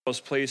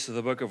Please, to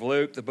the book of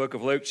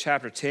Luke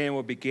chapter 10.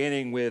 We're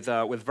beginning with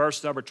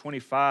verse number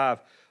 25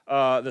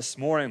 this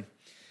morning.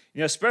 You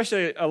know,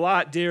 especially a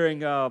lot during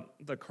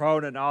the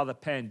corona and all the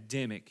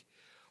pandemic,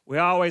 we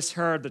always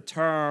heard the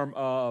term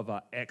of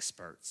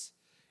experts.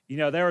 You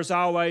know, there was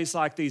always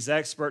like these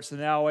experts,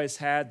 and they always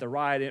had the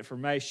right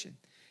information.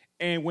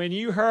 And when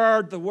you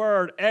heard the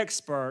word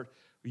expert,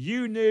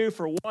 you knew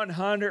for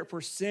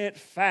 100%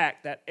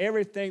 fact that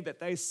everything that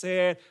they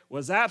said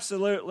was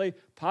absolutely,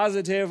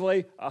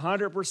 positively,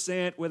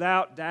 100%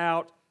 without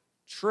doubt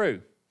true.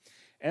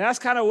 And that's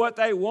kind of what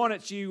they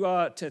wanted you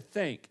to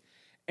think.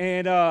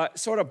 And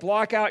sort of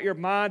block out your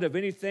mind of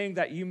anything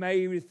that you may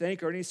even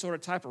think or any sort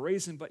of type of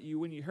reason. But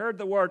when you heard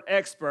the word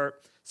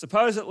expert,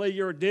 supposedly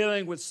you were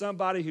dealing with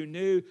somebody who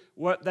knew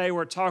what they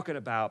were talking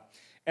about.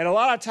 And a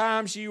lot of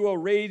times you will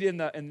read in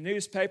the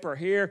newspaper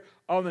here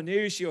on the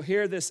news, you'll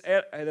hear this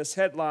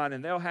headline,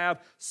 and they'll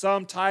have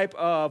some type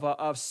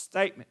of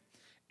statement.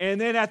 And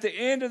then at the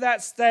end of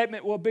that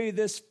statement will be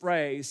this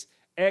phrase,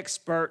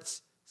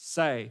 experts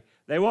say.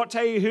 They won't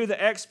tell you who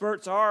the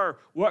experts are or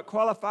what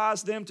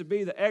qualifies them to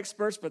be the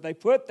experts, but they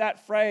put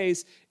that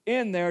phrase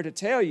in there to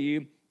tell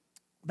you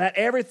that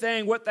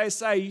everything what they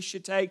say you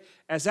should take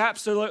as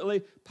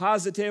absolutely,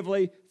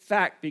 positively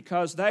fact,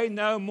 because they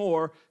know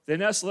more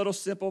than us little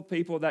simple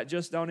people that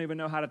just don't even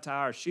know how to tie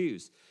our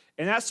shoes.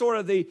 And that's sort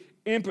of the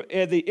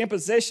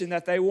imposition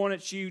that they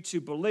wanted you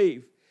to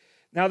believe.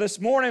 Now this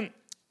morning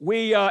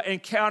we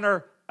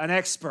encounter an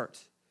expert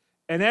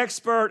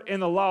in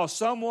the law,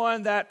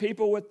 someone that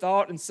people would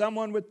thought and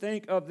someone would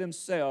think of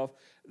themselves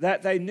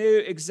that they knew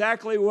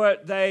exactly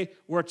what they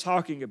were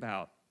talking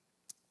about.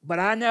 But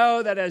I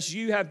know that as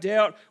you have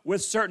dealt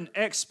with certain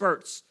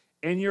experts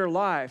in your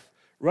life,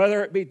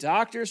 whether it be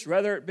doctors,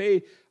 whether it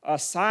be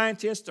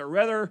scientists, or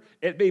whether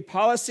it be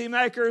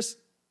policymakers,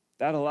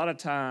 that a lot of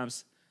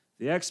times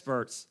the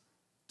experts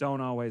don't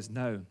always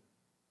know.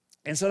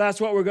 And so that's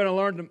what we're going to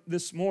learn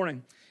this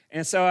morning.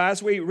 And so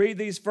as we read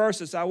these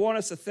verses, I want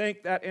us to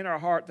think that in our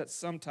heart that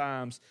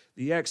sometimes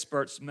the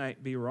experts may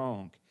be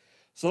wrong.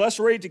 So let's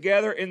read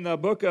together in the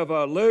book of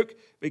Luke,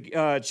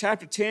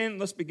 chapter 10.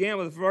 Let's begin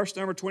with verse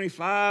number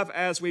 25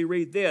 as we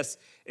read this.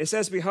 It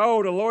says,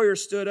 "Behold, a lawyer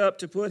stood up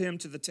to put him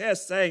to the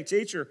test, saying,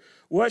 'Teacher,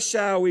 what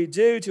shall we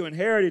do to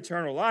inherit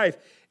eternal life?'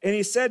 And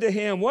he said to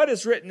him, 'What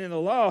is written in the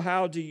law?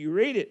 How do you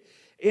read it?'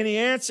 And he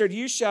answered,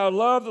 'You shall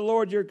love the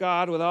Lord your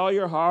God with all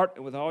your heart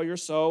and with all your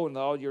soul and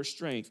with all your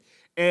strength,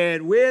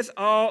 and with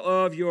all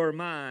of your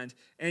mind,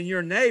 and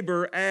your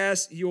neighbor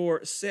as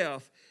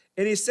yourself.'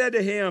 And he said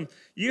to him,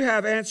 'You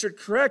have answered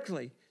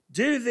correctly.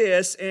 Do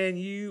this, and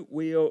you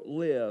will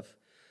live.'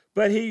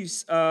 But he,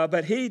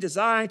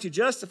 desiring to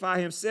justify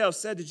himself,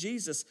 said to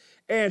Jesus,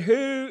 'And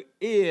who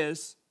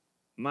is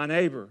my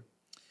neighbor?'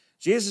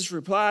 Jesus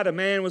replied, 'A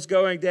man was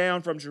going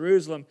down from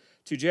Jerusalem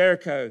to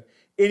Jericho,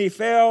 and he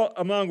fell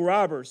among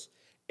robbers,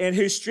 and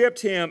who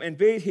stripped him and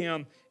beat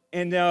him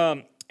and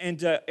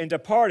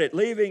departed,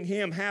 leaving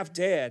him half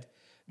dead.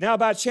 Now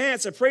by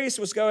chance a priest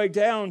was going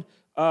down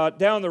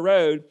the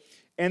road,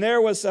 and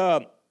there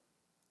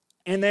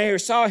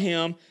saw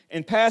him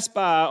and passed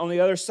by on the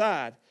other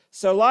side.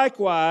 So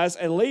likewise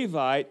a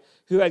Levite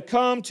who had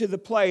come to the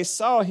place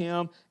saw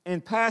him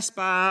and passed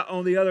by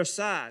on the other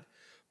side.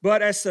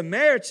 But a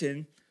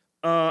Samaritan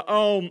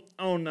on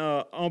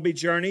be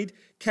journeyed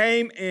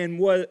came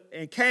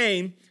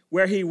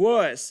where he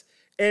was,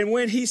 and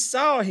when he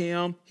saw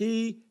him,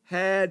 he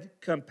had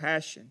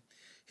compassion.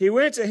 He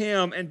went to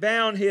him and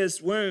bound his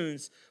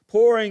wounds,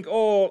 pouring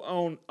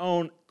oil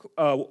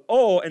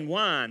and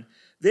wine.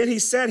 Then he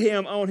set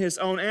him on his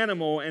own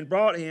animal and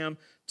brought him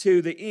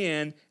to the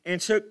inn and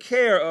took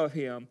care of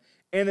him.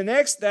 And the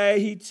next day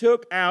he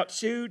took out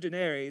 2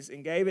 denarii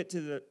and gave it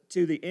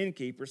to the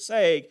innkeeper,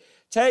 saying,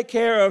 'Take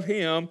care of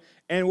him,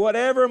 and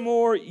whatever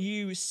more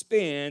you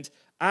spend,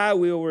 I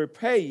will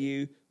repay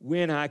you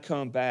when I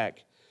come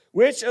back.'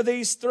 Which of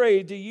these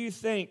 3 do you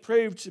think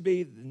proved to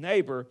be the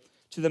neighbor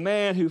to the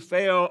man who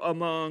fell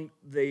among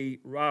the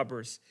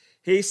robbers?"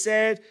 He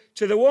said,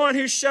 "To the one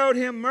who showed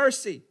him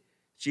mercy."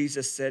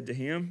 Jesus said to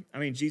him,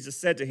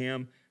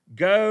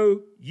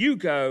 "Go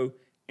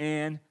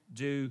and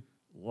do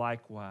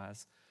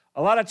likewise."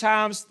 A lot of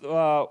times,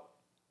 the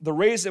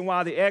reason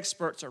why the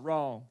experts are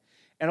wrong,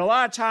 and a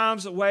lot of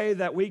times the way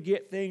that we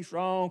get things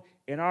wrong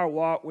in our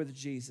walk with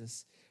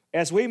Jesus,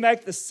 as we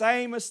make the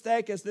same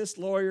mistake as this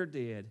lawyer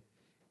did,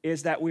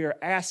 is that we are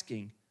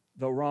asking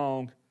the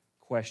wrong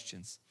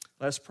questions.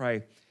 Let's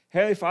pray.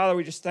 Heavenly Father,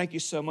 we just thank you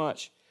so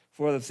much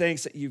for the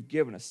things that you've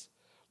given us.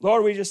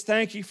 Lord, we just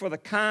thank you for the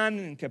kind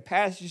and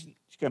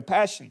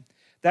compassion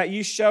that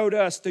you showed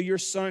us through your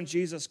Son,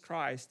 Jesus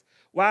Christ.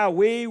 While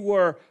we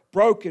were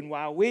broken,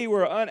 while we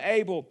were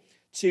unable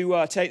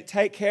to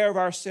take care of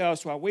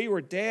ourselves, while we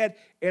were dead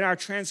in our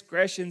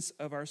transgressions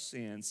of our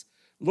sins,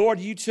 Lord,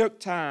 you took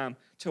time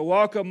to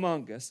walk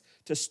among us,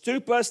 to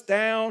stoop us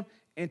down,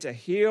 and to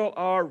heal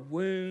our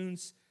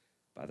wounds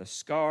by the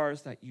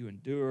scars that you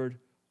endured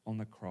on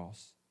the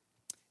cross.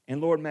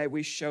 And Lord, may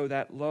we show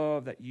that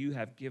love that you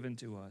have given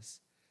to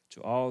us,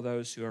 to all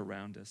those who are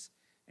around us.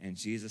 In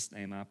Jesus'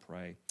 name I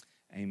pray.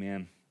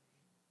 Amen.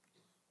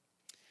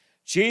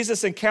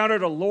 Jesus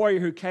encountered a lawyer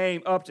who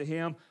came up to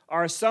him,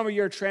 or some of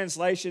your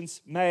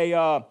translations may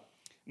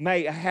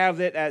have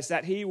it as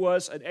that he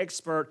was an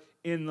expert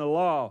in the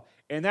law.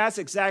 And that's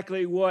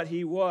exactly what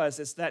he was.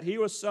 It's that he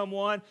was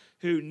someone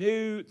who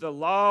knew the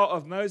law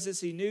of Moses.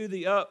 He knew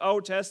the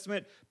Old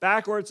Testament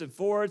backwards and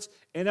forwards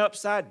and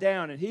upside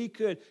down. And he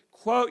could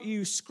quote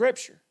you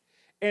scripture.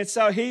 And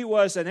so he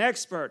was an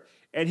expert.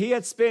 And he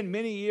had spent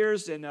many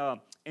years in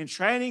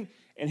training.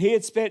 And he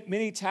had spent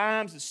many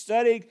times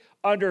studying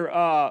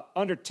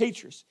under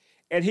teachers.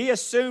 And he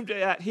assumed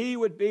that he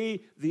would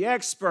be the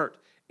expert.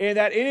 And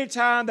that any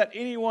time that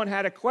anyone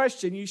had a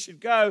question, you should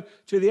go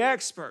to the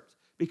expert,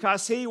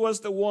 because he was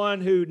the one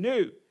who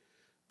knew.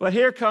 But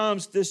here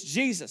comes this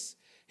Jesus.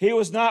 He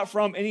was not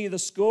from any of the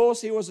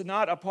schools. He was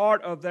not a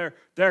part of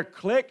their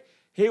clique.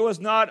 He was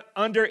not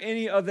under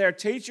any of their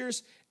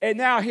teachers. And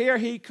now here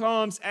he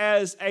comes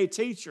as a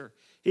teacher.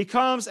 He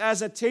comes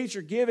as a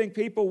teacher giving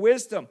people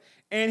wisdom.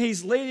 And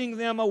he's leading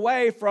them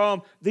away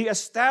from the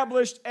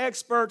established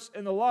experts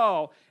in the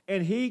law.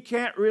 And he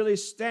can't really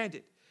stand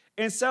it.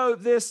 And so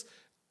this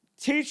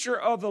teacher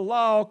of the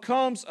law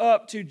comes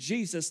up to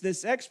Jesus.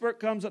 This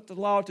expert comes up to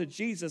the law to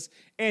Jesus,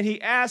 and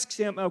he asks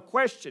him a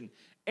question.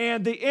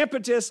 And the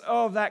impetus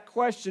of that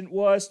question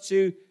was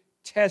to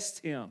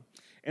test him.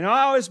 And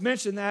I always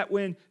mention that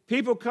when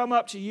people come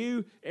up to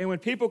you and when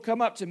people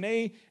come up to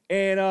me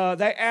and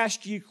they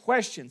ask you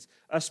questions,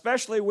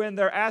 especially when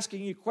they're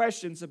asking you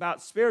questions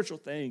about spiritual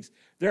things,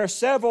 there are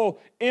several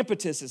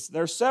impetuses.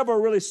 There are several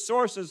really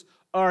sources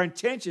or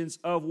intentions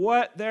of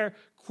what their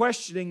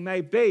questioning may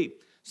be.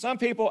 Some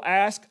people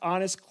ask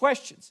honest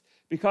questions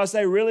because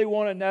they really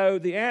want to know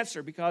the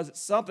answer, because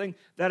it's something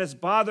that is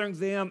bothering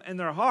them in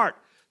their heart.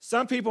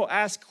 Some people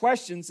ask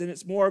questions and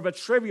it's more of a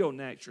trivial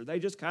nature. They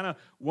just kind of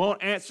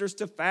want answers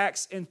to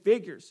facts and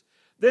figures.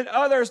 Then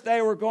others,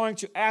 they were going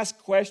to ask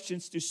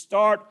questions to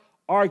start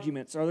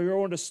arguments, or they were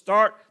going to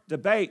start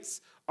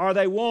debates, or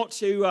they want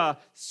to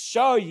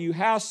show you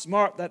how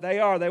smart that they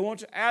are. They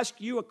want to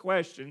ask you a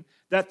question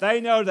that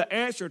they know the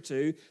answer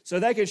to so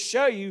they can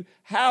show you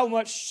how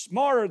much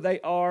smarter they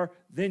are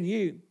than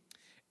you.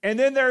 And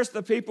then there's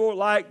the people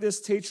like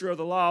this teacher of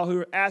the law who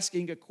are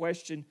asking a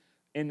question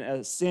in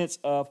a sense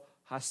of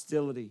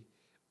hostility,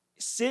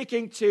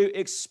 seeking to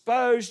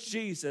expose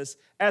Jesus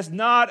as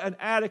not an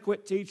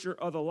adequate teacher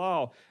of the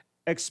law,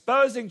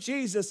 exposing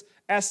Jesus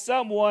as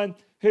someone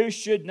who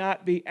should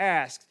not be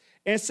asked.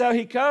 And so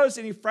he goes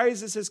and he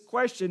phrases his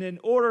question in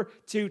order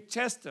to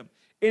test him.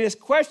 And his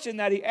question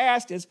that he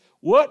asked is,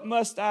 what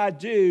must I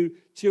do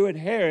to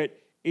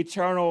inherit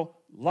eternal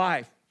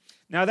life?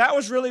 Now, that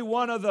was really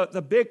one of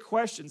the big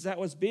questions that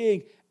was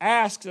being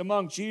asked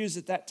among Jews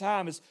at that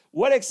time is,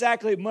 what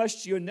exactly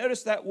must you, and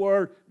notice that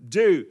word,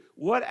 do?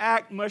 What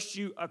act must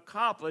you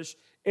accomplish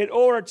in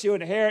order to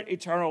inherit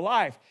eternal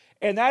life?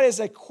 And that is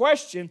a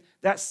question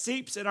that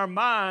seeps in our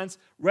minds,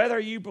 whether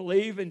you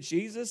believe in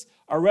Jesus,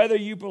 or whether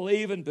you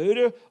believe in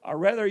Buddha, or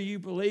whether you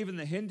believe in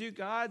the Hindu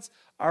gods,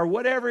 or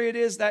whatever it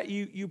is that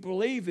you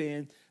believe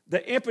in.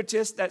 The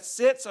impetus that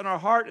sits on our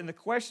heart and the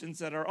questions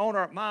that are on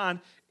our mind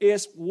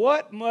is,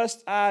 what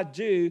must I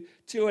do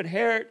to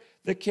inherit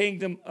the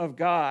kingdom of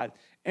God?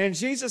 And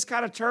Jesus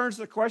kind of turns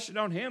the question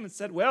on him and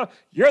said, well,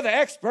 you're the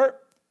expert.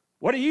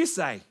 What do you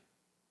say?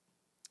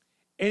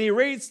 And he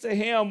reads to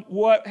him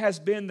what has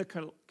been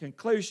the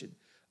conclusion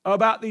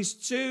about these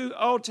two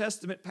Old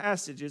Testament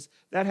passages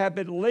that have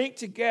been linked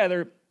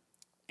together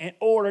in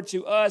order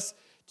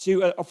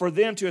for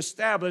them to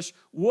establish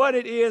what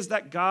it is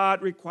that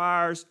God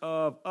requires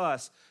of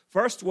us.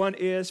 First one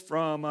is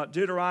from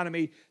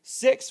Deuteronomy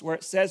 6, where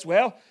it says,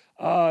 love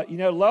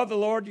the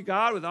Lord your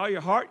God with all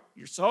your heart,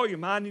 your soul, your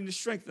mind, and your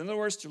strength. In other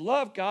words, to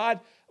love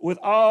God with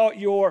all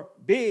your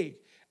being.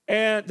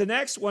 And the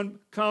next one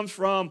comes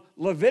from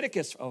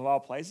Leviticus, of all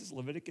places,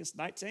 Leviticus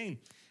 19.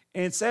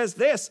 And says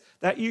this,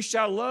 that you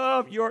shall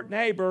love your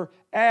neighbor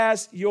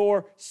as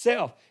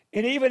yourself.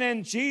 And even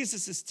in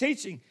Jesus'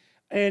 teaching,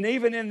 and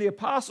even in the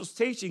apostles'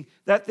 teaching,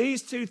 that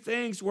these two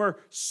things were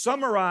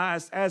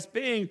summarized as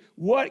being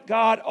what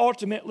God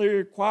ultimately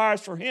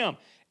requires for him.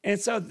 And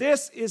so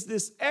this is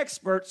this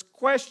expert's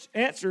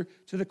answer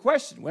to the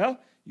question. Well,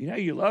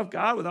 you love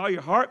God with all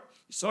your heart,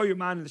 your soul, your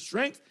mind, and the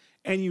strength,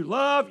 and you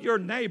love your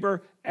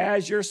neighbor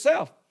as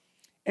yourself.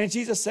 And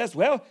Jesus says,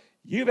 well,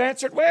 you've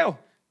answered well.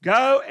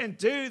 Go and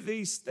do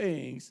these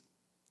things,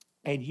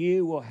 and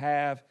you will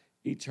have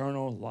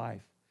eternal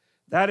life.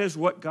 That is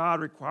what God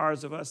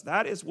requires of us.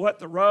 That is what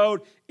the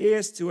road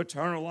is to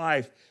eternal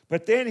life.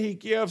 But then he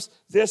gives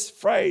this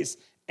phrase,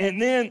 and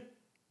then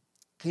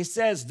he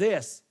says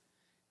this,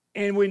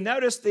 and we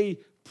notice the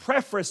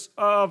preface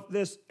of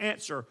this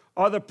answer,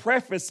 or the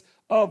preface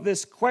of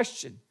this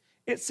question.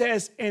 It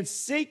says, in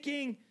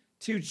seeking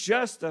to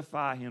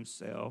justify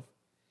himself,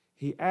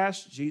 he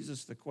asked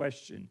Jesus the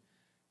question,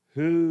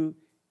 who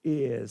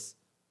is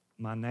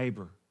my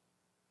neighbor?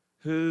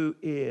 Who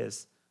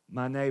is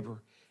my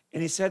neighbor?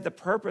 And he said the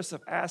purpose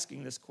of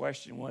asking this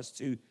question was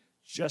to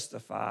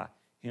justify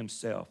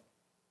himself.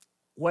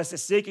 Was it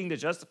seeking to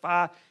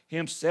justify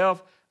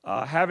himself,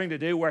 having to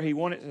do where he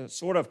wanted to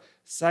sort of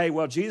say,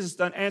 well, Jesus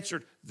done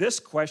answered this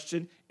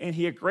question, and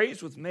he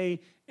agrees with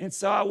me, and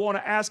so I want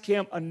to ask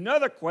him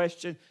another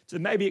question to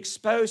maybe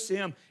expose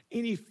him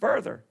any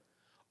further.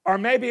 Or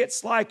maybe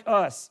it's like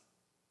us,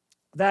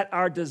 that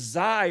our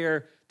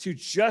desire to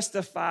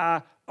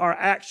justify our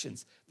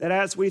actions, that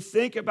as we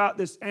think about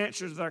this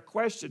answer to our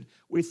question,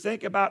 we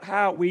think about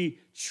how we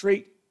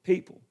treat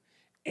people.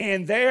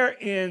 And there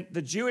in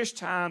the Jewish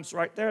times,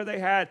 right there, they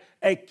had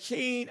a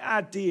keen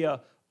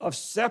idea of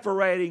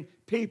separating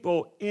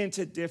people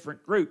into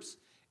different groups.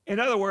 In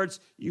other words,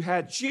 you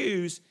had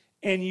Jews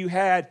and you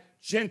had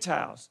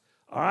Gentiles,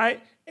 all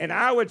right? And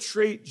I would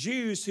treat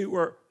Jews who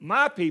were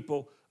my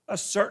people a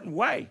certain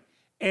way.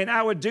 And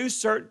I would do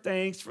certain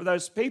things for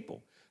those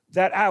people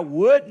that I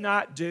would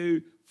not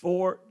do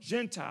for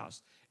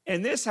Gentiles.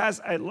 And this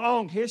has a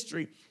long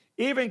history,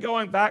 even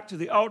going back to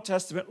the Old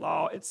Testament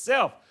law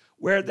itself,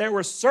 where there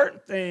were certain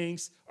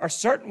things or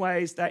certain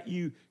ways that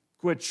you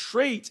would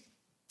treat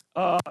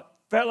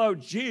fellow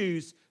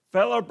Jews,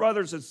 fellow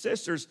brothers and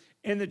sisters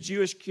in the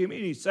Jewish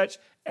community, such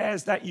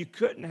as that you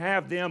couldn't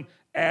have them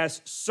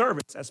as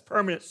servants, as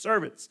permanent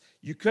servants.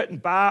 You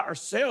couldn't buy or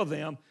sell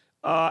them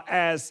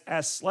as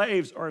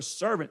slaves or as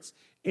servants.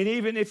 And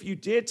even if you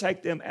did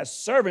take them as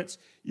servants,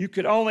 you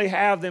could only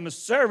have them as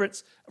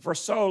servants for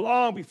so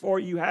long before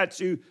you had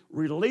to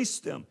release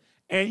them.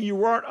 And you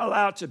weren't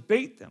allowed to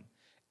beat them.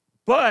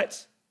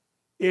 But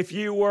if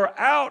you were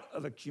out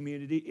of the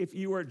community, if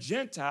you were a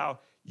Gentile,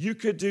 you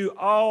could do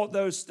all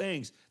those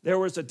things. There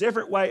was a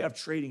different way of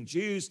treating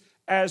Jews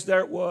as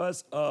there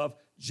was of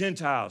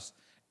Gentiles.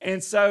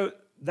 And so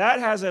that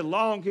has a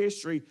long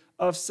history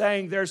of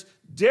saying there's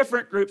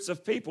different groups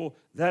of people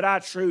that I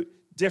treat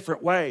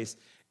different ways.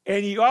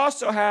 And you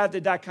also have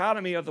the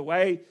dichotomy of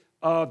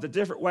the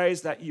different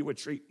ways that you would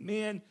treat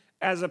men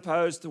as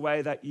opposed to the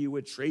way that you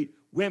would treat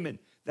women.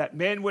 That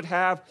men would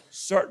have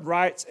certain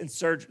rights and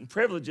certain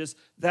privileges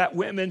that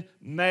women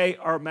may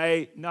or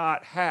may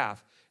not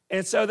have.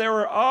 And so there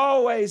were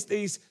always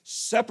these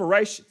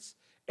separations.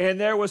 And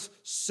there was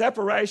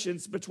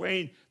separations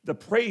between the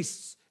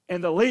priests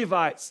and the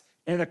Levites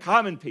and the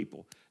common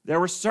people. There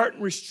were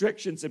certain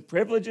restrictions and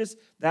privileges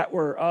that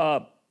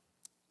were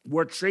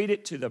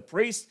treated to the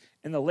priests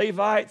and the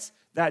Levites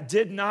that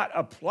did not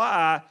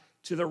apply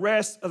to the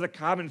rest of the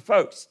common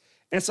folks.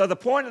 And so the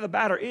point of the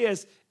matter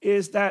is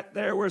that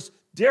there was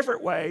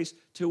different ways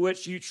to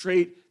which you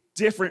treat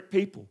different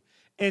people.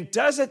 And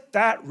doesn't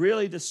that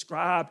really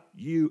describe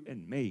you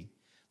and me?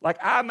 Like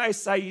I may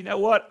say, you know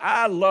what,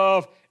 I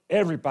love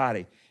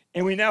everybody.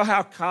 And we know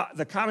how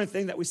the common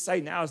thing that we say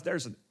now is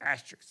there's an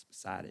asterisk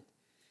beside it.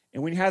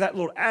 And when you have that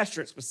little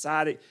asterisk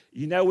beside it,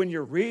 you know when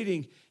you're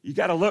reading, you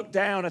got to look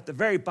down at the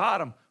very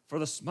bottom for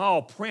the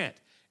small print.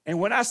 And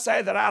when I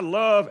say that I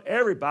love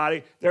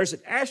everybody, there's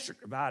an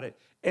asterisk about it.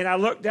 And I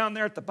look down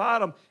there at the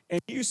bottom,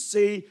 and you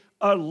see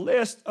a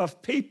list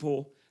of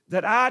people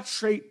that I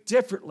treat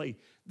differently.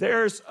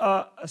 There's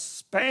a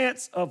span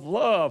of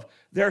love.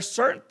 There are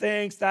certain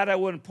things that I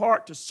will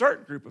impart to a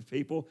certain group of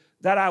people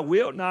that I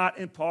will not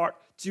impart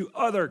to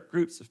other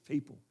groups of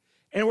people.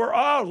 And we're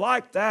all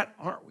like that,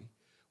 aren't we?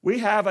 We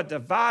have a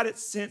divided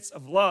sense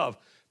of love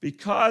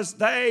because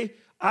I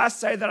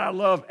say that I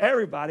love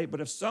everybody, but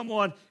if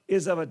someone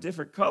is of a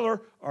different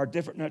color or a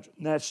different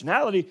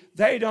nationality,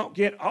 they don't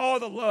get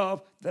all the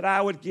love that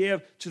I would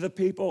give to the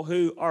people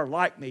who are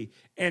like me.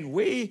 And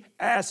we,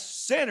 as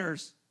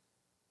sinners,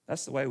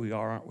 that's the way we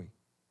are, aren't we?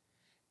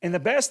 And the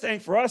best thing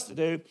for us to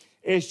do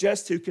is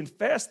just to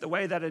confess the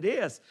way that it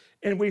is.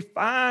 And we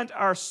find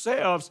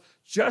ourselves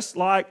just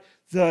like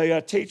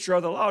the teacher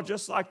of the law,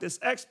 just like this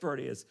expert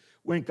is.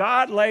 When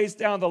God lays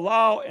down the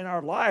law in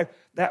our life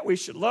that we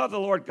should love the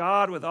Lord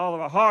God with all of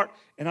our heart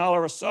and all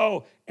of our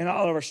soul and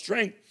all of our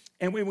strength,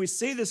 and when we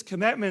see this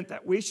commitment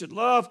that we should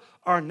love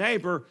our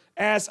neighbor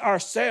as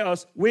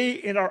ourselves, we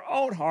in our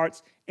own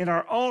hearts, in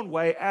our own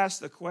way,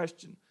 ask the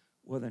question,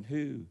 well then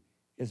who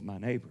is my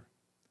neighbor?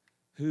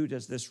 Who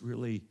does this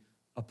really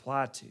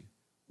apply to?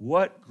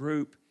 What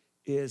group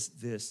is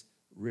this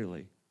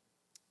really?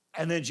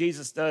 And then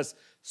Jesus does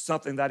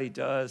something that he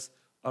does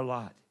a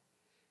lot,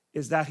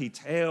 is that he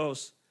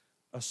tells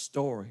a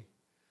story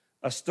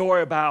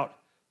about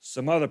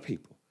some other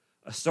people,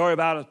 a story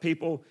about a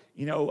people,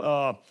 in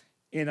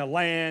a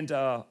land,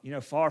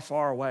 far,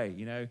 far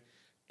away,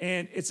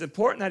 And it's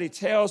important that he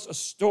tells a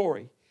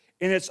story,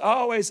 and it's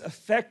always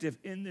effective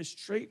in this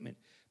treatment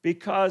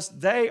because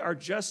they are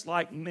just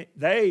like me.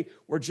 They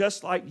were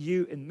just like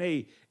you and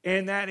me,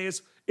 and that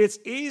is, it's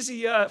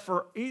easier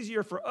for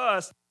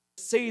us to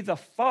see the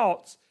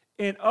faults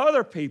in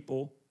other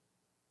people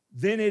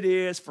than it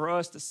is for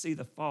us to see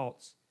the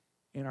faults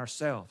in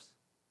ourselves,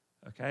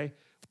 okay?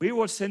 We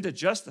will tend to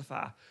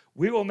justify.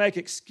 We will make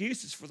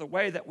excuses for the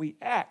way that we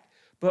act.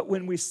 But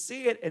when we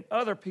see it in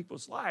other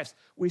people's lives,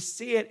 we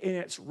see it in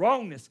its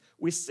wrongness.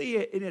 We see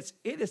it in its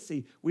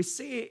idiocy. We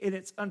see it in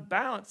its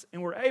unbalance,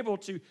 and we're able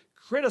to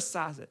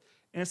criticize it.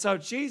 And so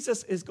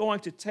Jesus is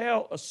going to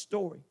tell a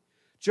story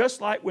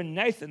Just like when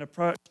Nathan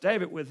approached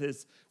David with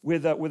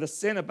a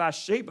sin of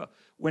Bathsheba.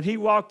 When he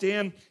walked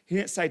in, he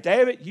didn't say,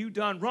 David, you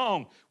done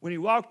wrong. When he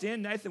walked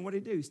in, Nathan, what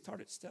did he do? He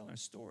started telling a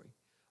story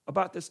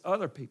about this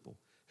other people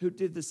who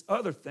did this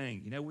other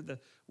thing,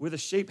 with the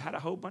sheep, had a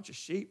whole bunch of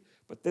sheep.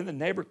 But then the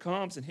neighbor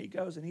comes and he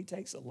goes and he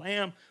takes a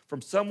lamb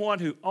from someone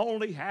who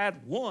only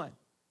had one.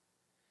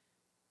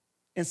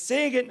 And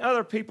seeing it in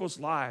other people's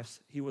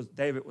lives,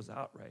 David was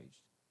outraged.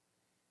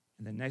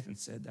 And then Nathan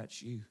said,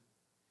 that's you.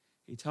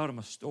 He told him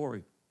a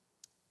story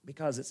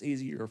because it's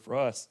easier for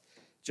us,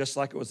 just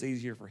like it was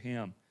easier for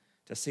him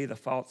to see the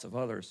faults of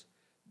others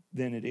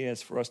than it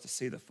is for us to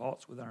see the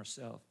faults within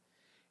ourselves.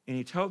 And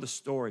he told the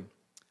story,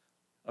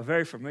 a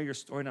very familiar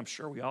story, and I'm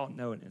sure we all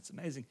know it. And it's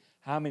amazing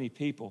how many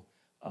people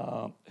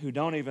who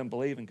don't even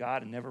believe in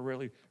God and never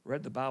really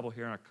read the Bible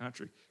here in our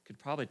country could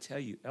probably tell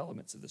you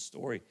elements of the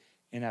story.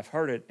 And I've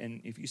heard it, and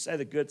if you say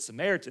the Good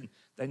Samaritan,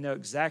 they know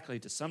exactly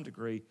to some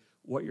degree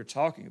what you're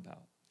talking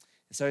about.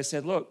 And so he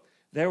said, look,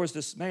 there was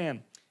this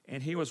man,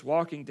 and he was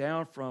walking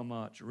down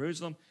from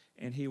Jerusalem,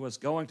 and he was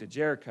going to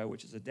Jericho,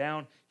 which is a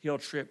downhill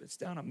trip. It's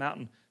down a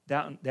mountain,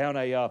 down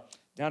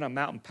a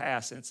mountain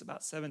pass, and it's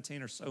about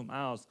 17 or so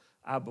miles,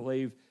 I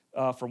believe,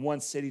 from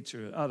one city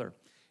to another.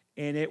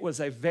 And it was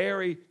a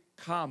very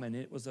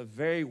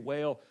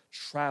well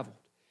traveled.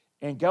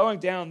 And going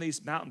down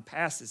these mountain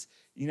passes,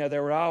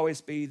 there would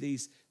always be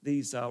these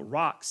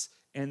rocks,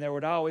 and there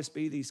would always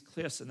be these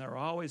cliffs, and there would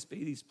always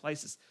be these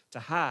places to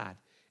hide.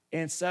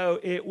 And so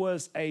it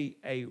was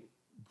a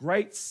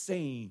great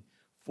scene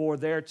for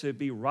there to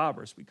be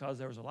robbers, because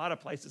there was a lot of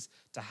places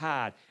to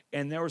hide,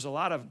 and there was a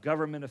lot of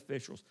government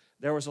officials.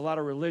 There was a lot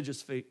of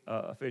religious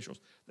officials.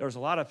 There was a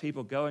lot of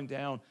people going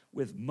down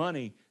with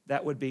money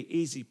that would be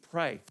easy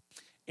prey.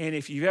 And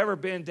if you've ever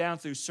been down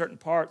through certain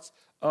parts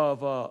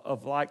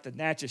of like the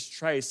Natchez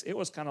Trace, it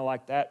was kind of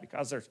like that,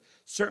 because there's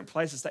certain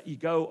places that you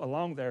go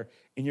along there,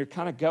 and you're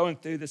kind of going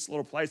through this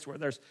little place where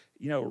there's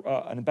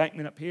an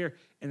embankment up here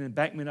and an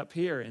embankment up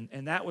here,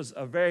 and that was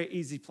a very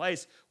easy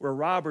place where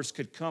robbers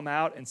could come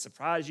out and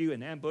surprise you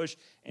and ambush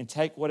and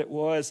take what it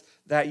was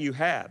that you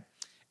had.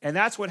 And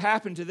that's what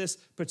happened to this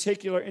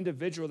particular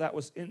individual that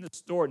was in the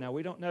store. Now,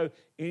 we don't know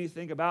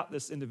anything about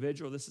this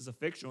individual. This is a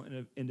fictional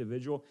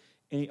individual,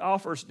 and he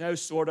offers no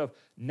sort of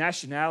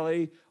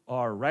nationality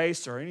or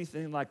race or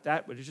anything like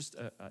that, but it's just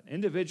an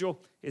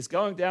individual. He's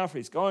going down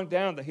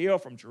the hill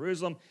from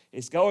Jerusalem.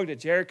 He's going to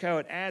Jericho,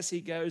 and as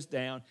he goes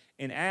down,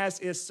 and as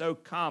is so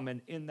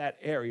common in that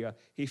area,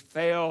 he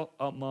fell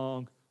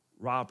among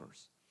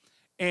robbers.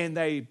 And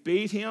they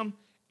beat him,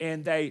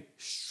 and they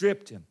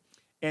stripped him.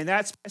 And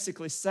that's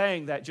basically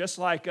saying that just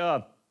like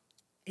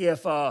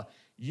if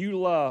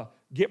you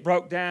get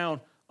broke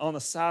down on the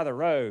side of the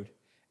road,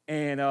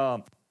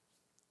 and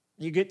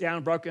you get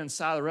down broken on the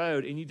side of the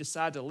road, and you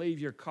decide to leave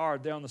your car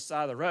there on the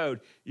side of the road,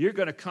 you're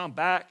going to come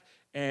back,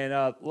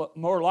 and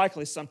more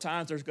likely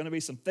sometimes there's going to be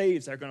some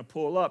thieves that are going to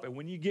pull up. And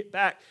when you get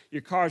back,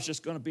 your car's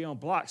just going to be on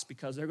blocks,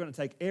 because they're going to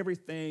take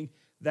everything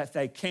that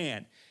they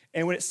can.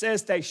 And when it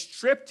says they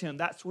stripped him,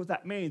 that's what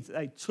that means.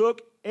 They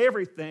took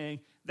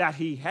everything that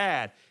he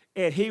had.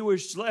 And he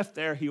was left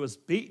there. He was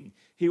beaten.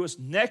 He was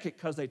naked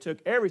because they took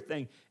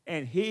everything.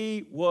 And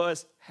he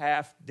was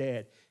half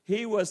dead.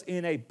 He was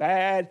in a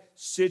bad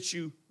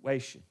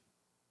situation.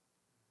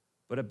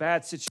 But a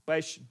bad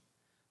situation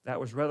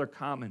that was rather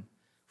common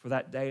for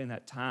that day and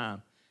that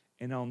time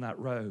and on that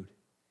road.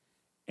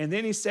 And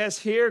then he says,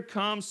 here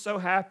comes, so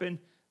happened,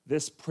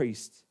 this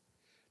priest.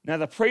 Now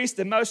the priest,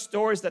 in most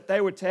stories that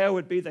they would tell,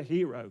 would be the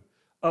hero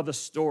of the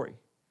story.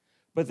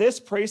 But this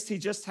priest, he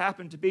just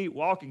happened to be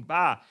walking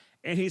by.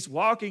 And he's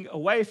walking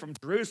away from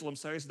Jerusalem,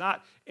 so he's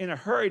not in a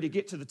hurry to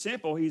get to the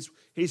temple.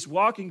 He's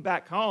walking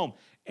back home.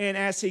 And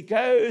as he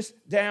goes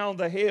down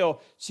the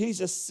hill,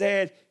 Jesus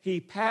said he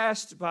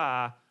passed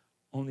by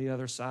on the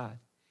other side.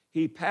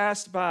 He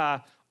passed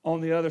by on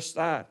the other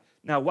side.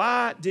 Now,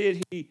 why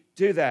did he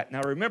do that?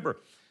 Now, remember,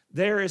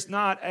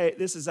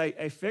 this is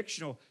a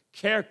fictional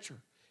character.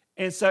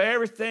 And so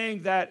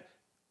everything that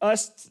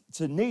us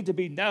to need to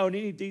be known,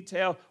 any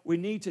detail we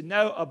need to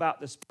know about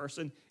this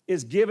person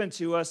is given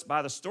to us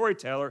by the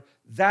storyteller,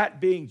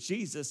 that being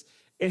Jesus.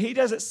 And he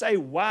doesn't say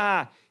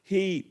why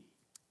he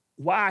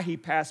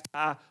passed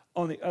by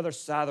on the other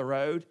side of the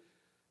road.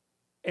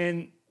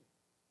 And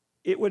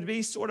it would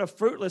be sort of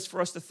fruitless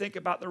for us to think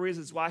about the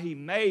reasons why he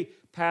may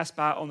pass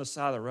by on the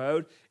side of the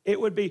road. It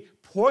would be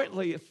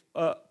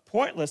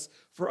pointless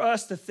for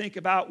us to think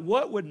about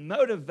what would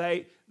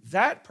motivate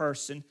that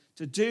person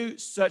to do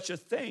such a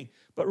thing.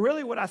 But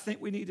really what I think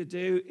we need to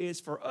do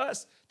is for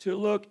us to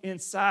look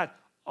inside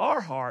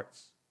our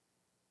hearts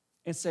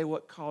and say,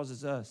 what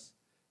causes us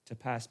to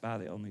pass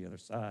by on the other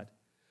side?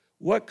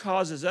 What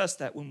causes us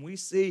that when we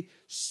see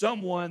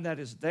someone that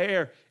is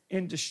there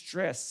in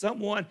distress,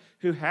 someone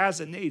who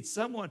has a need,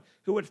 someone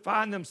who would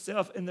find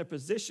themselves in their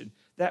position,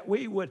 that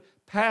we would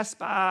pass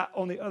by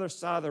on the other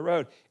side of the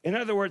road? In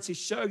other words, he's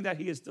showing that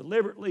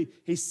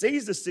he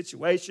sees the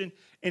situation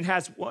and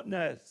has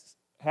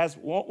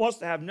wants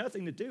to have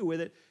nothing to do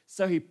with it,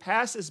 so he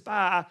passes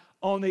by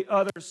on the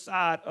other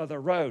side of the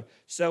road.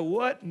 So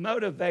what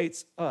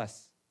motivates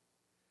us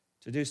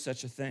to do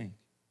such a thing?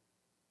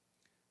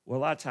 Well,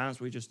 a lot of times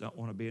we just don't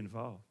want to be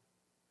involved.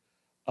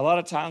 A lot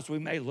of times we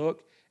may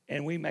look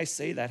and we may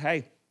see that,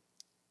 hey,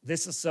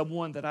 this is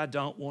someone that I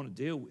don't want to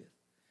deal with.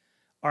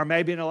 Or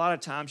maybe in a lot of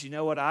times, you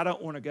know what, I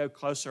don't want to go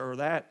closer to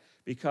that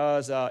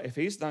because if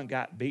he's done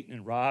got beaten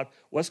and robbed,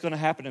 what's going to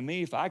happen to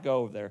me if I go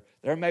over there?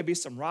 There may be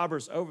some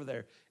robbers over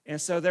there. And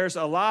so there's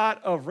a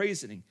lot of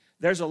reasoning.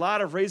 There's a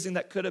lot of reasoning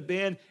that could have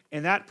been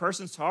in that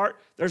person's heart.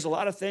 There's a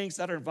lot of things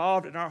that are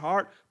involved in our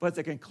heart, but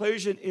the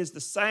conclusion is the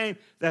same,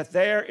 that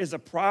there is a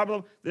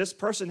problem. This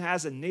person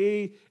has a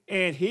need,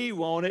 and he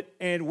wanted,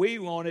 and we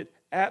wanted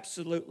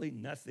absolutely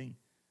nothing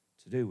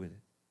to do with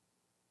it.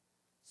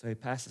 So he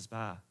passes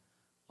by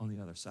on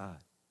the other side.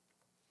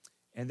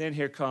 And then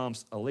here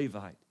comes a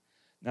Levite.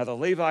 Now, the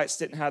Levites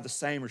didn't have the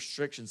same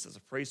restrictions as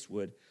a priest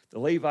would. The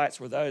Levites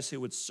were those who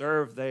would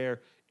serve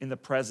there in the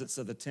presence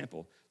of the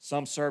temple.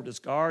 Some served as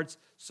guards,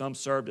 some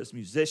served as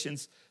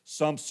musicians,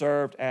 some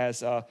served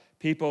as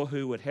people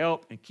who would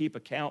help and keep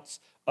accounts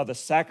of the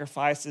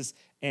sacrifices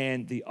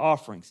and the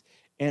offerings.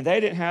 And they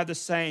didn't have the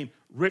same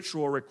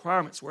ritual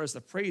requirements, whereas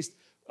the priest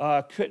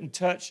couldn't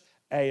touch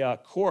a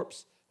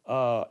corpse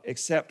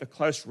except a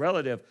close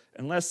relative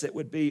unless it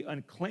would be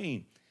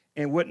unclean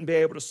and wouldn't be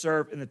able to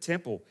serve in the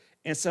temple.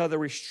 And so the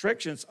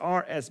restrictions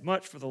aren't as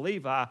much for the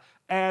Levi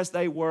as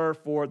they were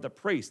for the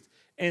priest.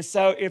 And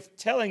so if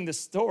telling the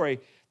story,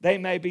 they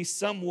may be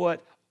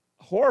somewhat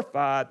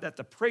horrified that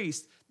the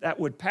priest that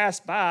would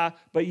pass by,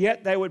 but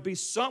yet they would be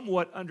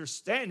somewhat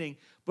understanding.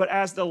 But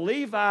as the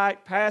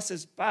Levite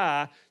passes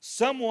by,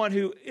 someone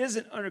who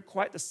isn't under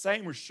quite the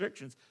same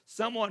restrictions,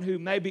 someone who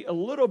may be a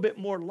little bit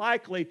more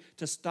likely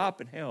to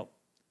stop and help,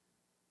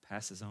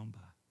 passes on by,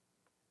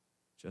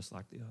 just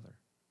like the other.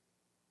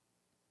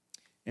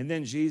 And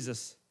then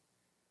Jesus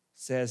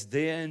says,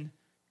 then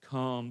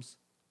comes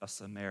a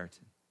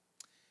Samaritan.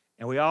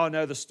 And we all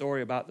know the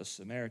story about the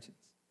Samaritans.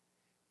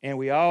 And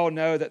we all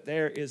know that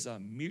there is a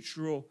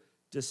mutual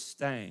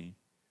disdain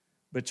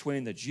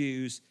between the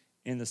Jews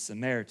and the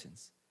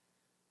Samaritans.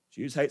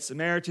 Jews hate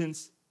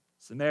Samaritans,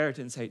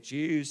 Samaritans hate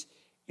Jews,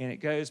 and it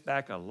goes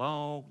back a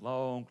long,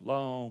 long,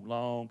 long,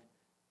 long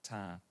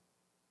time.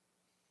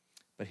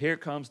 But here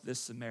comes this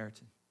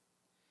Samaritan.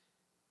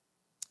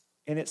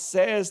 And it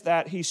says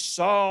that he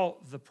saw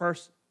the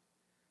person,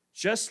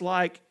 just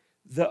like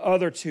the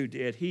other two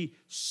did. He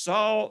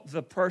saw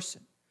the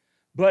person.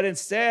 But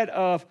instead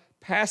of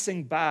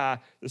passing by,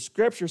 the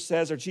scripture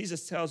says, or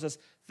Jesus tells us,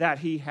 that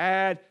he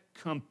had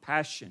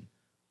compassion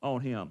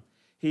on him.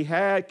 He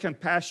had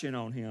compassion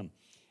on him.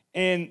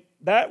 And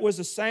that was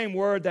the same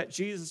word that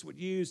Jesus would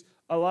use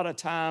a lot of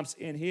times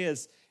in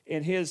his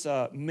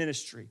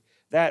ministry.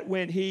 That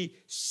when he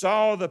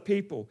saw the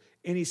people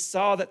and he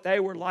saw that they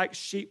were like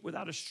sheep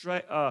without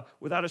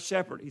a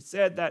shepherd, he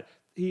said that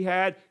he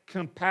had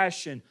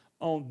compassion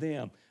on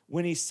them.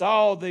 When he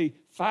saw the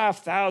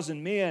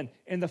 5,000 men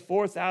and the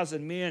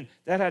 4,000 men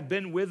that had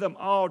been with them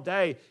all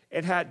day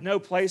and had no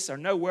place or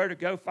nowhere to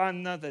go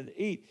find nothing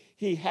to eat,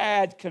 he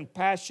had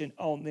compassion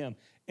on them.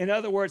 In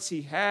other words,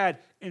 he had,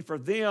 and for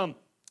them,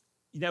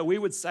 we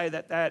would say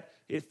that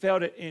it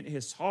felt it in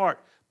his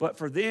heart, but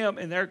for them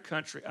in their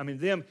country,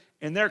 them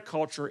in their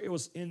culture, it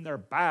was in their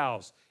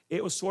bowels.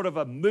 It was sort of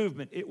a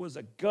movement. It was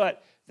a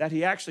gut that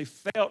he actually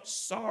felt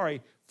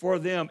sorry for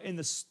them in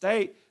the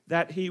state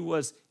that he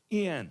was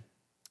in.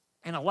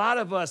 And a lot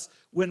of us,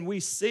 when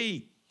we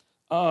see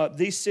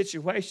these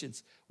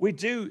situations, we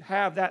do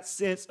have that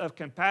sense of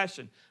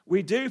compassion.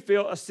 We do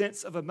feel a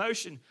sense of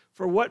emotion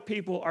for what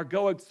people are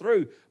going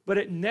through, but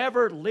it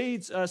never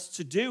leads us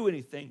to do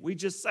anything. We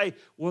just say,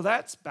 well,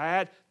 that's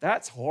bad,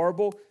 that's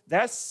horrible,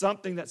 that's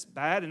something that's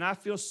bad, and I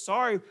feel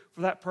sorry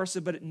for that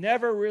person, but it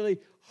never really,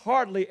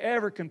 hardly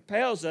ever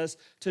compels us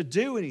to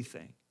do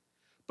anything.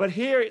 But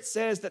here it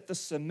says that the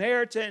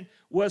Samaritan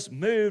was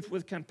moved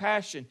with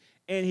compassion,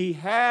 and he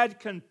had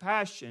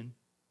compassion,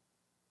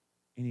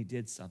 and he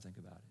did something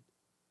about it.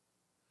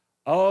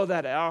 Oh,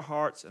 that our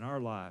hearts and our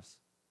lives,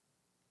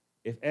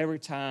 if every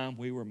time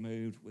we were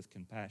moved with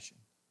compassion,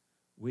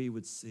 we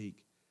would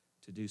seek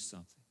to do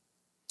something.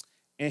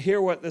 And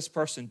hear what this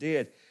person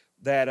did,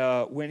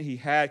 that when he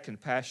had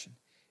compassion,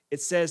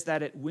 it says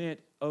that it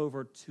went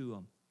over to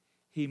him.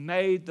 He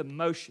made the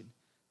motion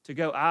to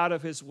go out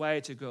of his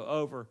way to go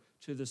over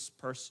to this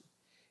person.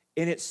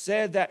 And it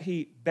said that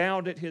he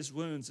bounded his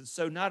wounds. And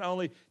so not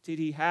only did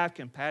he have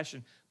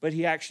compassion, but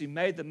he actually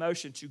made the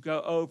motion to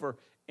go over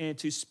and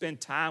to spend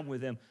time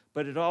with him.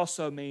 But it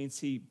also means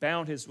he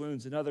bound his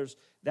wounds, and others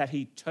that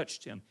he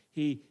touched him.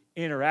 He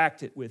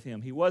interacted with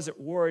him. He wasn't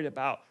worried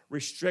about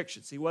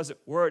restrictions. He wasn't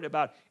worried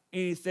about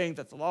anything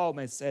that the law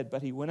may have said,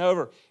 but he went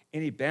over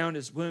and he bound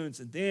his wounds.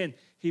 And then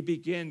he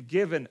began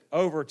giving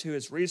over to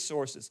his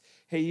resources.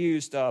 He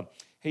used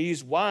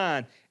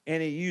wine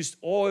and he used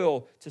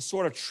oil to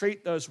sort of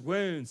treat those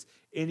wounds.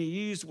 and he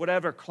used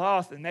whatever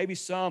cloth and maybe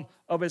some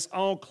of his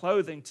own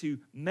clothing to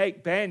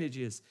make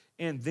bandages.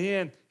 And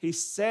then he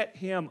set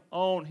him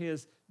on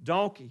his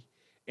donkey.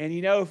 And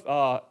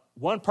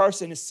one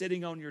person is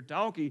sitting on your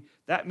donkey,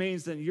 that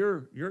means that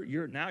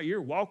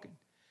you're walking.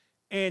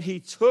 And he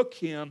took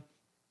him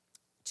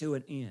to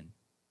an inn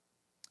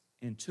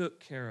and took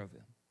care of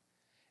him.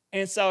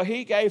 And so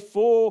he gave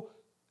full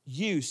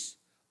use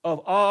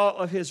of all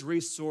of his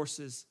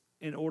resources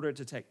in order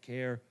to take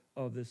care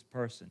of this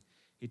person.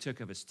 He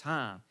took of his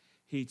time.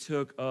 He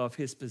took of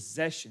his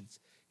possessions.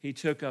 He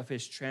took of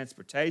his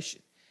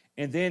transportation.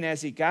 And then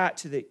as he got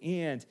to the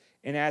end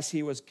and as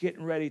he was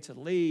getting ready to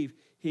leave,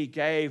 he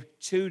gave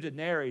 2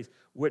 denarii,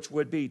 which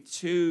would be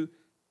 2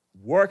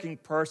 working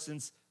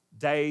persons'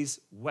 days'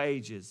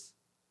 wages.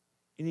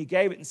 And he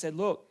gave it and said,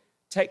 look,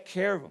 take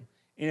care of them.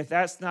 And if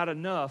that's not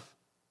enough,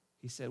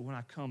 he said, when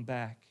I come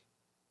back,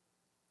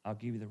 I'll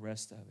give you the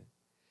rest of it.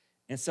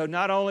 And so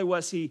not only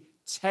was he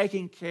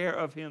taking care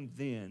of him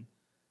then,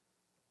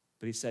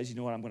 but he says, you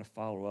know what, I'm going to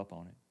follow up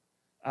on it.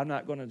 I'm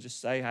not going to just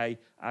say, hey,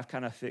 I've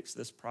kind of fixed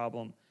this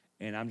problem,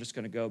 and I'm just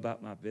going to go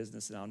about my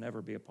business, and I'll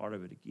never be a part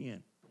of it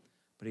again.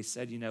 But he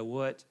said, you know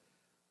what,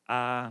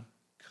 I'm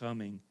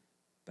coming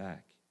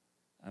back.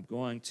 I'm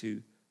going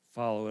to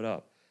follow it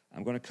up.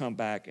 I'm going to come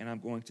back, and I'm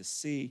going to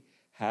see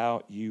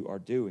how you are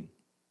doing.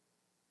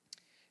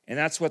 And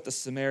that's what the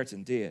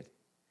Samaritan did.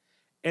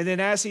 And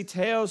then as he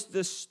tells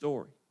this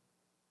story,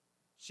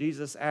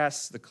 Jesus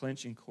asks the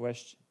clinching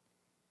question.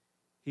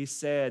 He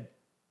said,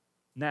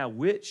 now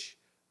which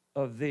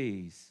of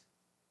these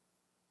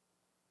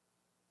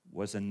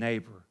was a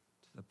neighbor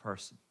to the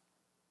person?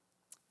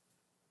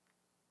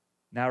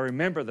 Now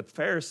remember, the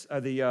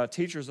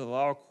teachers of the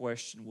law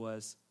question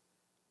was,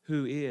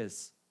 who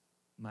is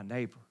my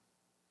neighbor?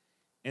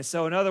 And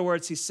so in other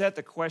words, he said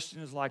the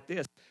question is like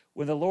this.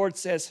 When the Lord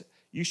says,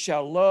 you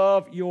shall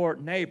love your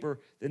neighbor,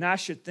 then I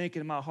should think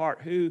in my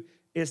heart, who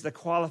is the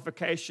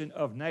qualification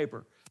of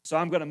neighbor? So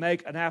I'm going to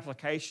make an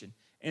application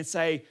and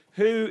say,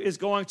 who is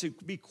going to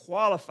be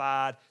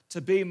qualified to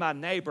be my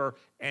neighbor,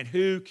 and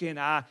who can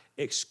I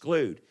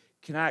exclude?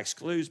 Can I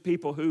exclude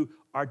people who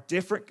are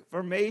different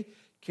from me?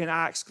 Can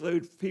I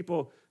exclude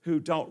people who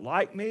don't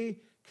like me?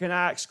 Can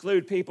I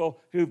exclude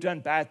people who've done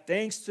bad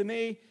things to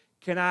me?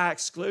 Can I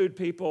exclude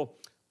people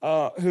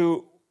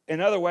who, in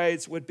other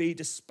ways, would be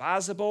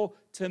despisable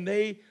to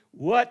me?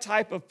 What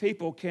type of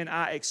people can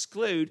I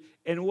exclude,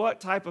 and what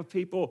type of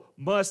people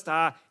must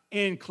I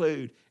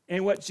include?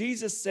 And what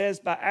Jesus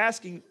says by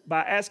asking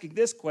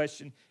this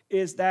question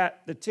is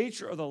that the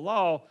teacher of the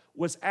law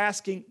was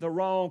asking the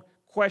wrong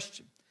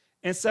question.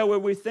 And so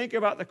when we think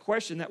about the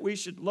question that we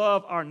should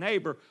love our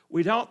neighbor,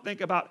 we don't think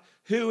about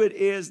who it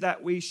is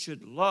that we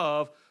should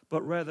love,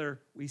 but rather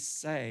we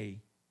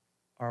say,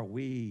 are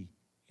we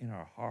in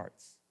our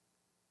hearts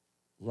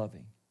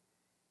loving?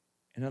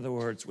 In other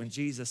words, when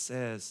Jesus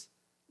says,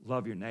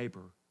 love your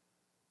neighbor,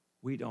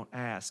 we don't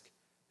ask,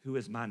 who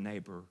is my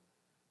neighbor?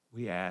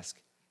 We ask,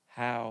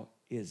 how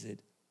is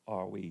it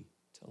are we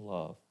to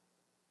love?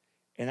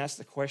 And that's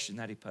the question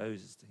that he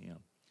poses to him.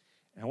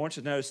 And I want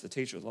you to notice the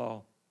teacher of the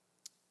law.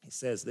 He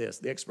says this,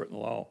 the expert in the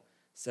law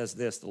says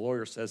this, the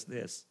lawyer says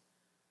this.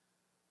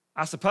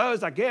 I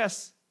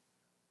guess,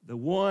 the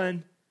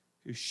one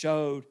who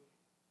showed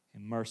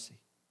him mercy.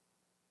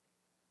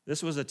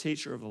 This was a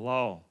teacher of the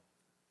law.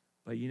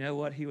 But you know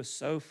what? He was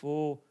so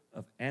full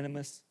of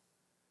animus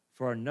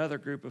for another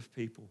group of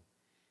people,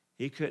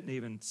 he couldn't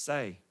even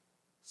say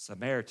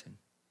Samaritan.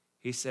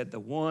 He said the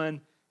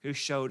one who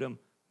showed him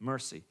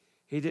mercy.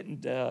 He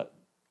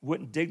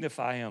wouldn't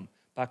dignify him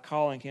by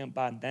calling him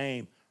by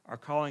name or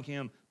calling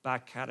him by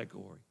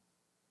category.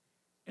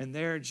 And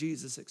there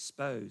Jesus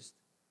exposed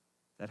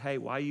that, hey,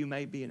 while you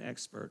may be an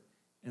expert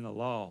in the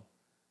law,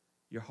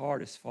 your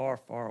heart is far,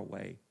 far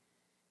away.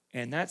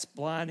 And that's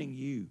blinding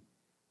you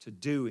to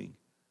doing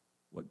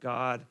what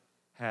God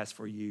has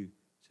for you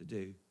to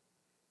do.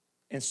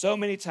 And so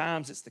many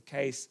times it's the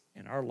case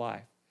in our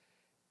life.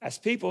 As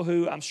people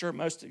who, I'm sure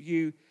most of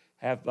you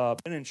have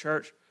been in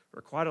church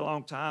for quite a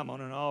long time,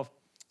 on and off,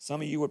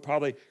 some of you would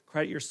probably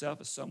credit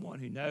yourself as someone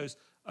who knows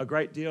a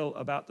great deal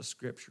about the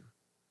Scripture.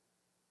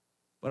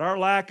 But our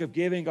lack of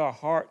giving our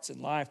hearts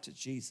and life to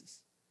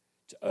Jesus,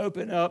 to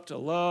open up to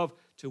love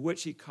to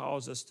which he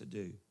calls us to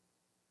do,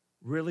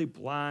 really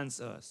blinds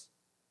us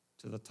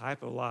to the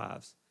type of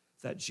lives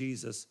that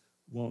Jesus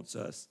wants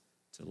us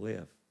to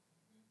live.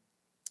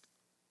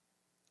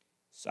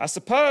 So I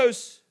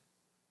suppose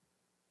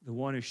the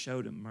one who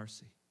showed him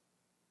mercy.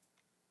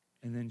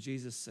 And then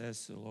Jesus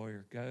says to the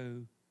lawyer,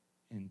 go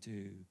and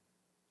do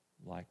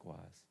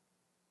likewise.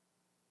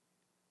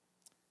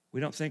 We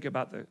don't think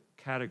about the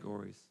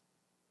categories,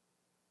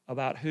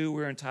 about who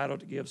we're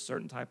entitled to give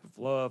certain type of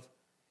love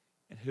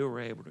and who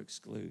we're able to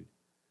exclude.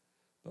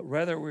 But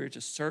rather we're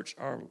to search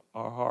our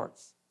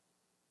hearts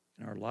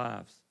and our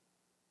lives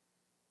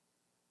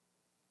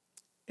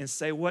and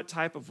say, what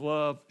type of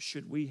love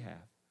should we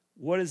have?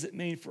 What does it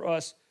mean for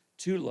us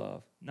to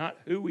love? Not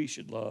who we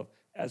should love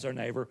as our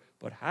neighbor,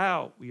 but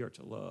how we are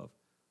to love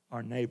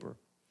our neighbor.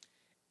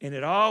 And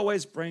it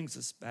always brings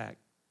us back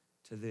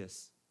to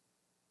this,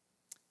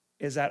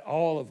 is that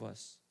all of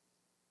us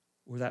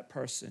were that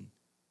person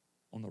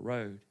on the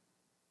road.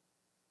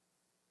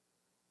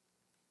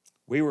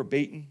 We were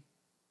beaten,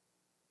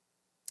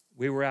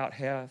 we were out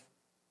half,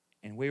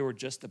 and we were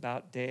just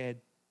about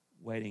dead,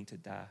 waiting to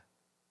die.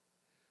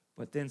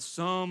 But then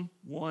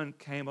someone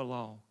came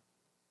along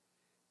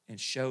and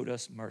showed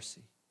us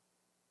mercy.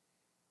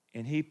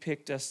 And he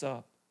picked us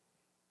up,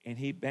 and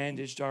he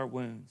bandaged our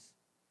wounds,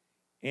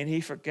 and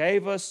he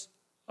forgave us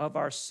of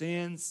our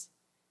sins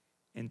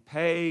and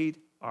paid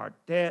our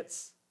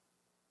debts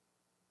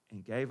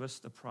and gave us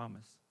the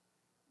promise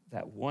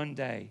that one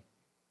day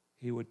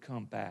he would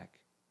come back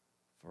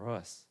for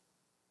us.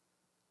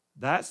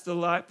 That's the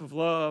type of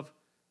love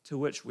to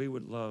which we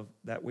would love,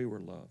 that we were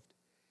loved.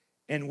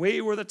 And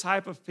we were the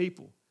type of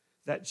people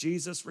that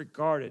Jesus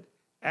regarded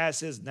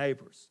as his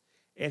neighbors.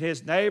 And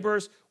his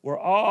neighbors were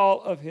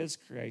all of his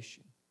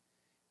creation.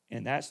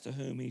 And that's to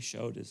whom he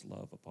showed his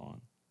love upon.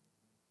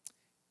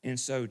 And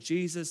so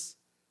Jesus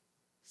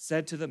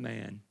said to the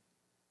man,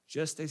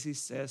 just as he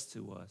says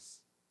to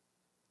us,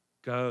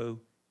 go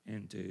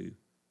and do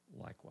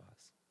likewise.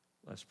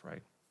 Let's pray.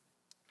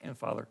 And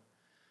Father,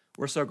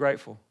 we're so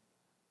grateful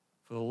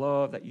for the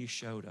love that you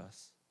showed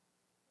us.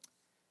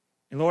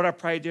 And Lord, I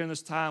pray during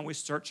this time we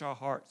search our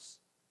hearts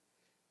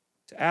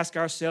to ask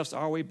ourselves,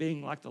 are we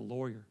being like the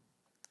lawyer?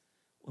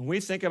 When we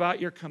think about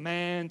your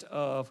command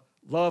of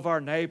love our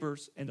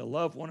neighbors and to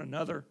love one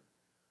another,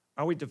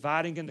 are we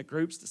dividing into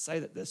groups to say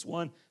that this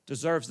one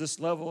deserves this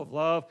level of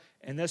love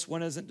and this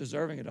one isn't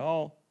deserving at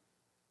all?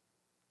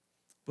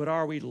 But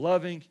are we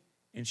loving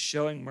and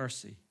showing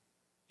mercy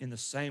in the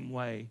same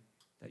way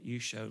that you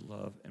showed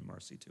love and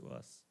mercy to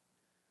us?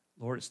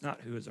 Lord, it's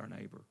not who is our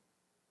neighbor,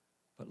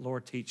 but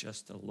Lord, teach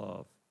us to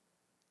love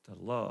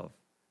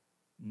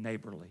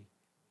neighborly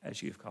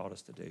as you've called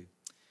us to do.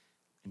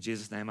 In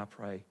Jesus' name I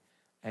pray,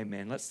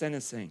 amen. Let's stand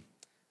and sing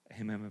a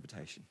hymn of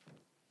invitation.